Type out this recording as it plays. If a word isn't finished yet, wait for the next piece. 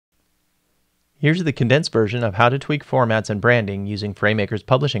Here's the condensed version of how to tweak formats and branding using FrameMaker's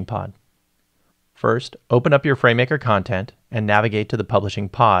publishing pod. First, open up your FrameMaker content and navigate to the publishing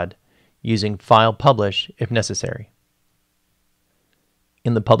pod, using File Publish if necessary.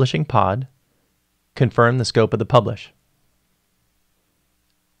 In the publishing pod, confirm the scope of the publish.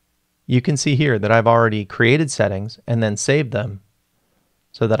 You can see here that I've already created settings and then saved them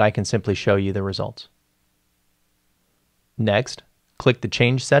so that I can simply show you the results. Next, click the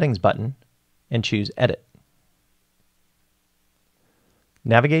Change Settings button and choose Edit.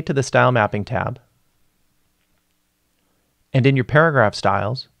 Navigate to the Style Mapping tab, and in your paragraph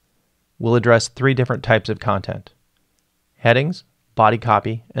styles, we'll address 3 different types of content: headings, body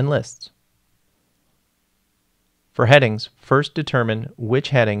copy, and lists. For headings, first determine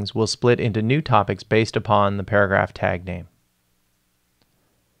which headings will split into new topics based upon the paragraph tag name.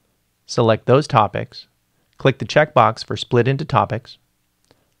 Select those topics, click the checkbox for Split into Topics,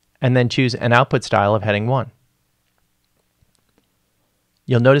 and then choose an output style of heading 1.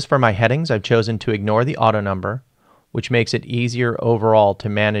 You'll notice for my headings I've chosen to ignore the auto number, which makes it easier overall to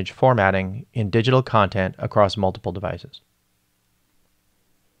manage formatting in digital content across multiple devices.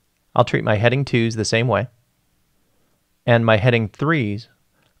 I'll treat my heading 2s the same way, and my heading 3s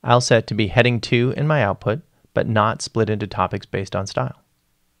I'll set to be heading 2 in my output, but not split into topics based on style.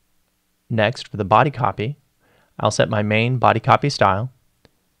 Next, for the body copy, I'll set my main body copy style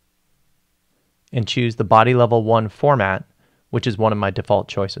and choose the body level 1 format, which is one of my default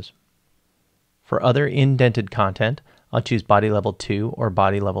choices. For other indented content, I'll choose body level 2 or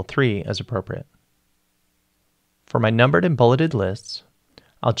body level 3 as appropriate. For my numbered and bulleted lists,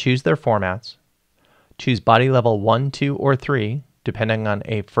 I'll choose their formats, choose body level 1, 2, or 3, depending on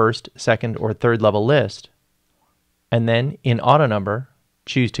a first, second, or third level list, and then in auto number,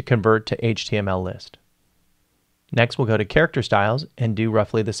 choose to convert to HTML list. Next, we'll go to character styles and do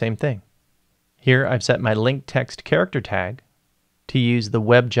roughly the same thing. Here I've set my link text character tag to use the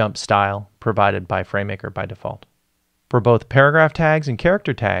web jump style provided by FrameMaker by default. For both paragraph tags and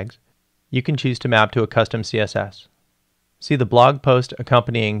character tags, you can choose to map to a custom CSS. See the blog post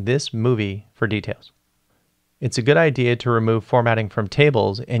accompanying this movie for details. It's a good idea to remove formatting from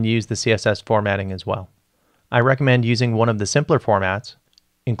tables and use the CSS formatting as well. I recommend using one of the simpler formats,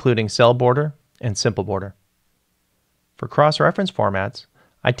 including cell border and simple border. For cross-reference formats,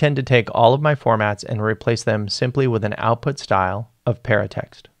 I tend to take all of my formats and replace them simply with an output style of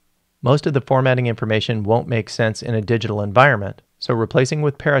paratext. Most of the formatting information won't make sense in a digital environment, so replacing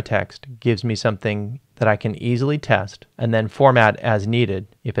with paratext gives me something that I can easily test and then format as needed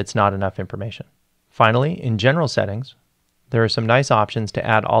if it's not enough information. Finally, in general settings, there are some nice options to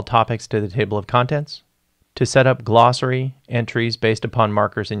add all topics to the table of contents, to set up glossary entries based upon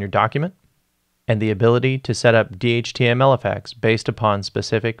markers in your document, and the ability to set up DHTML effects based upon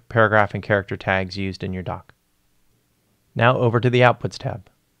specific paragraph and character tags used in your doc. Now over to the Outputs tab.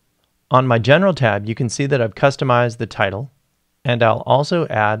 On my General tab, you can see that I've customized the title, and I'll also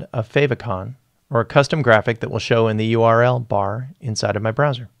add a favicon, or a custom graphic that will show in the URL bar inside of my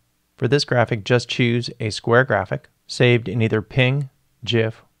browser. For this graphic, just choose a square graphic, saved in either PNG,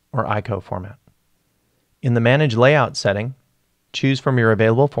 GIF, or ICO format. In the Manage Layout setting, choose from your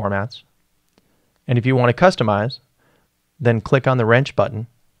available formats, and if you want to customize, then click on the wrench button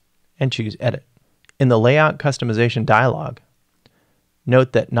and choose Edit. In the Layout Customization dialog,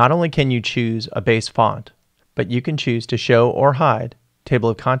 note that not only can you choose a base font, but you can choose to show or hide table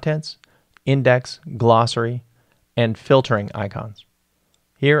of contents, index, glossary, and filtering icons.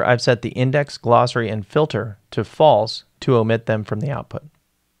 Here I've set the index, glossary, and filter to false to omit them from the output.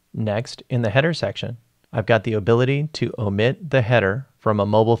 Next, in the header section, I've got the ability to omit the header from a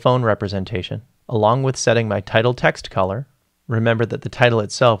mobile phone representation, along with setting my title text color. Remember that the title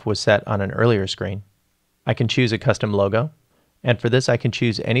itself was set on an earlier screen. I can choose a custom logo, and for this I can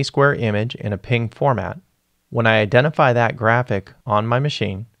choose any square image in a PNG format. When I identify that graphic on my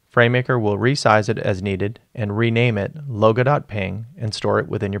machine, FrameMaker will resize it as needed and rename it logo.png and store it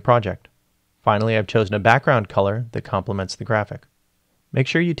within your project. Finally, I've chosen a background color that complements the graphic. Make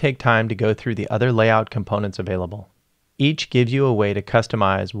sure you take time to go through the other layout components available. Each gives you a way to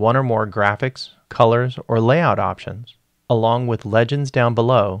customize one or more graphics, colors, or layout options, along with legends down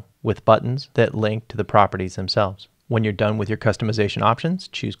below with buttons that link to the properties themselves. When you're done with your customization options,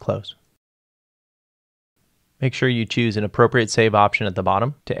 choose Close. Make sure you choose an appropriate save option at the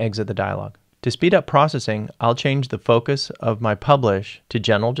bottom to exit the dialog. To speed up processing, I'll change the focus of my publish to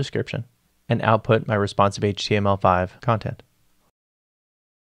general description and output my responsive HTML5 content.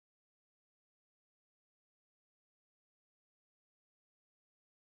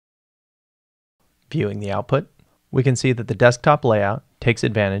 Viewing the output, we can see that the desktop layout takes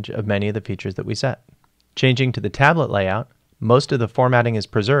advantage of many of the features that we set. Changing to the tablet layout, most of the formatting is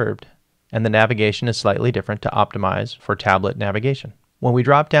preserved, and the navigation is slightly different to optimize for tablet navigation. When we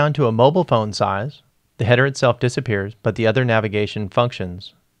drop down to a mobile phone size, the header itself disappears, but the other navigation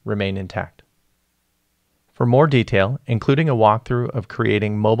functions remain intact. For more detail, including a walkthrough of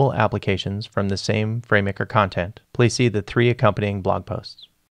creating mobile applications from the same FrameMaker content, please see the 3 accompanying blog posts.